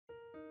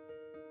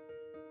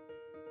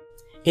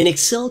An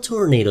Excel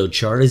tornado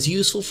chart is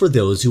useful for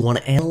those who want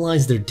to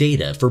analyze their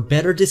data for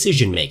better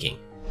decision making.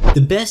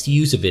 The best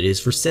use of it is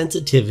for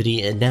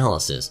sensitivity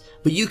analysis,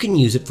 but you can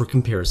use it for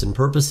comparison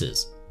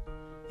purposes.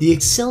 The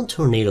Excel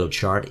tornado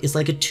chart is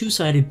like a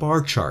two-sided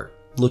bar chart,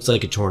 looks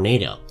like a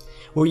tornado,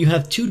 where you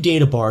have two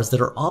data bars that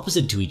are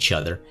opposite to each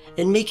other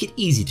and make it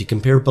easy to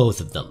compare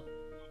both of them.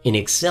 In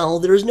Excel,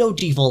 there is no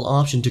default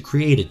option to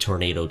create a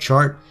tornado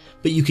chart,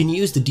 but you can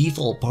use the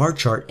default bar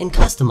chart and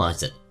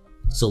customize it.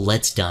 So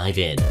let's dive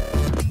in.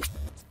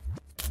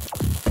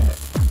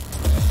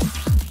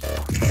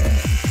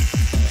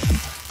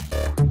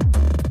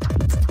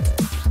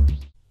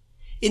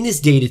 In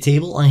this data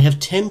table, I have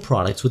 10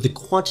 products with the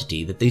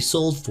quantity that they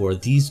sold for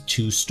these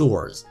two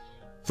stores.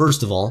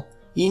 First of all,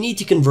 you need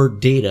to convert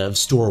data of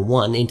store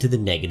 1 into the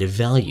negative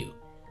value.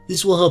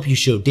 This will help you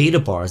show data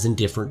bars in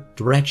different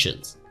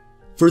directions.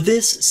 For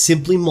this,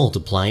 simply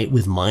multiply it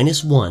with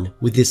 -1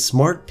 with this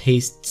smart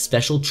paste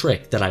special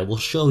trick that I will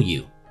show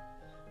you.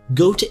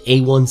 Go to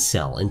A1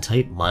 cell and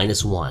type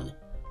 -1.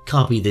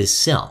 Copy this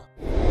cell.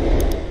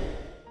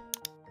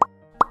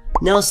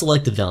 Now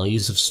select the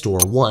values of store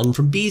 1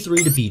 from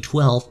B3 to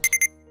B12,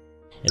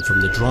 and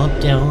from the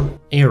drop-down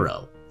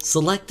arrow,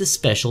 select the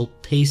special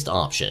paste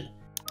option.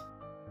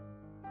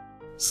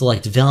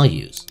 Select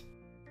values.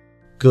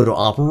 Go to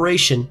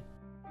operation.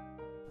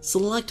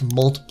 Select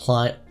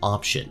multiply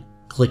option.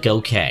 Click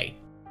OK.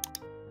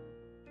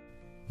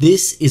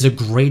 This is a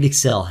great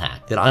Excel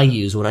hack that I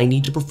use when I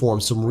need to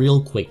perform some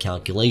real quick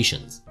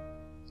calculations.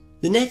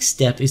 The next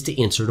step is to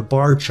insert a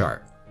bar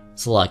chart.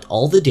 Select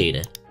all the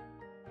data.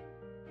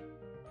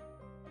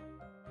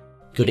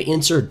 Go to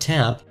Insert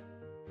tab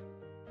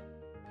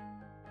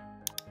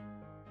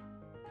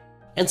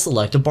and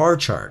select a bar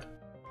chart.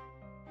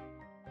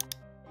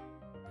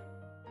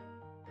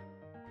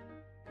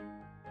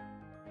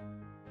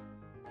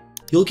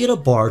 You'll get a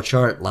bar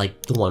chart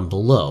like the one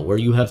below where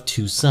you have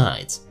two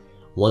sides.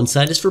 One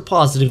side is for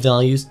positive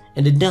values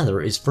and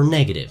another is for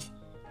negative.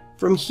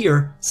 From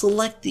here,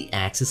 select the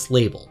axis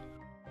label.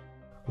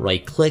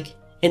 Right-click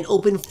and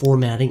open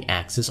Formatting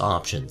Axis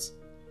Options.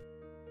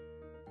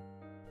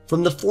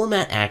 From the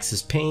Format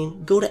Axis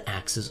pane, go to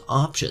Axis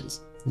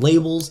Options,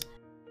 Labels,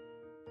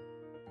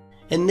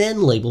 and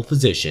then Label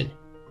Position.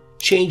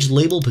 Change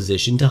Label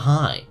Position to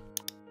High.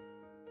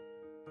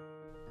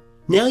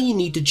 Now you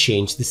need to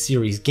change the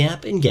series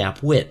gap and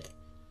gap width.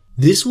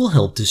 This will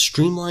help to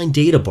streamline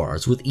data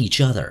bars with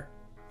each other.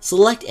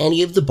 Select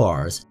any of the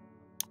bars,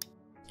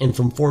 and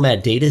from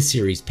Format Data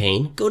Series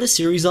pane, go to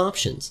Series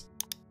Options.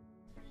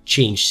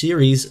 Change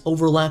Series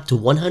Overlap to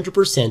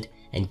 100%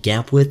 and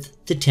gap width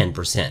to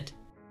 10%.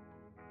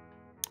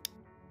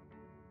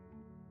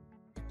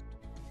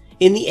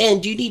 In the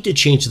end, you need to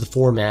change the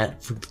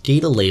format for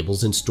data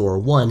labels in store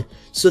 1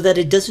 so that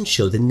it doesn't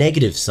show the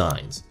negative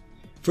signs.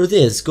 For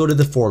this, go to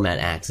the Format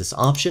Axis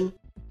option,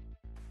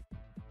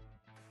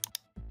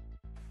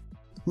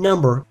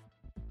 Number,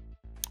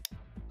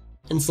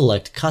 and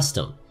select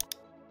Custom.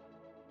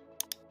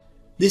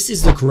 This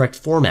is the correct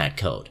format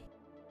code.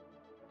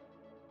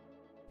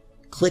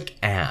 Click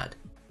Add.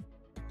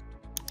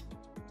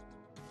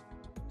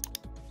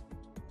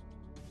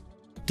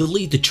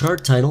 Delete the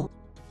chart title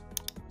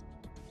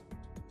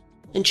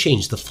and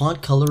change the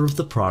font color of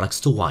the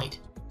products to white.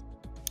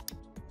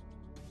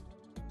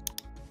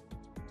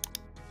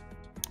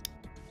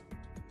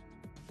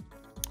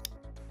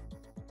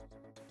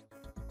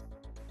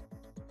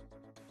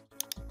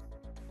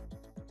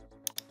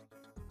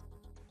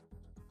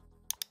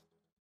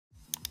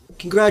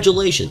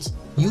 Congratulations!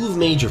 You have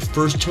made your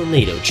first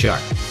tornado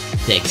chart.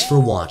 Thanks for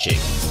watching.